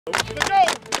Let's go!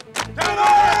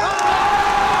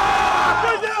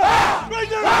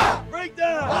 Break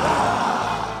down!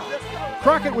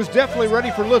 Crockett was definitely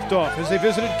ready for liftoff as they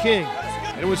visited King,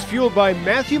 and it was fueled by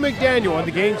Matthew McDaniel on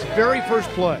the game's very first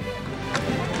play.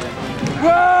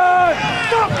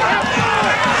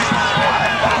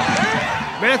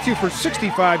 Matthew for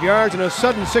 65 yards and a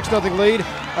sudden 6-0 lead,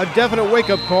 a definite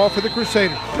wake-up call for the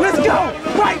Crusaders. Let's go!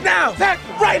 Right now! Zach,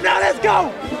 right now, let's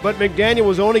go! But McDaniel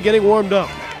was only getting warmed up.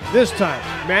 This time,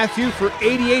 Matthew for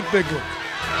 88 big ones.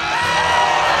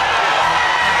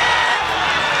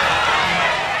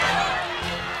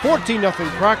 $14-0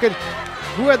 Crockett.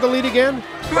 Who had the lead again?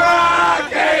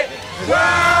 Crockett!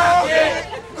 Crockett!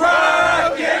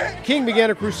 Crockett! King began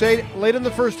a crusade late in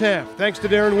the first half, thanks to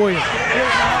Darren Williams.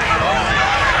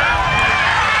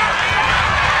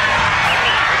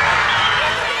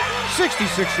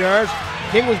 66 yards.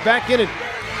 King was back in it.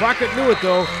 Crockett knew it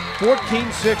though.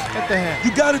 14-6 at the half.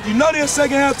 You got it. You know they're a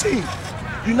second half team.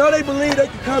 You know they believe they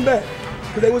can come back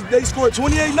because they scored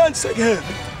 28-0 second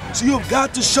half. So you've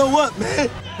got to show up, man.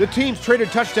 The teams traded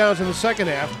touchdowns in the second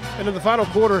half, and in the final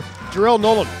quarter, Jarrell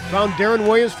Nolan found Darren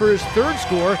Williams for his third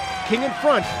score. King in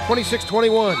front,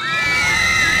 26-21.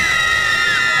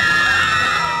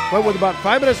 But with about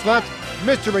 5 minutes left,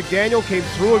 Mr. McDaniel came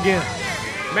through again.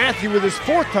 Matthew with his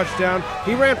fourth touchdown,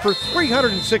 he ran for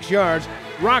 306 yards.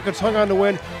 Rockets hung on to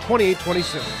win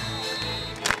 28-26.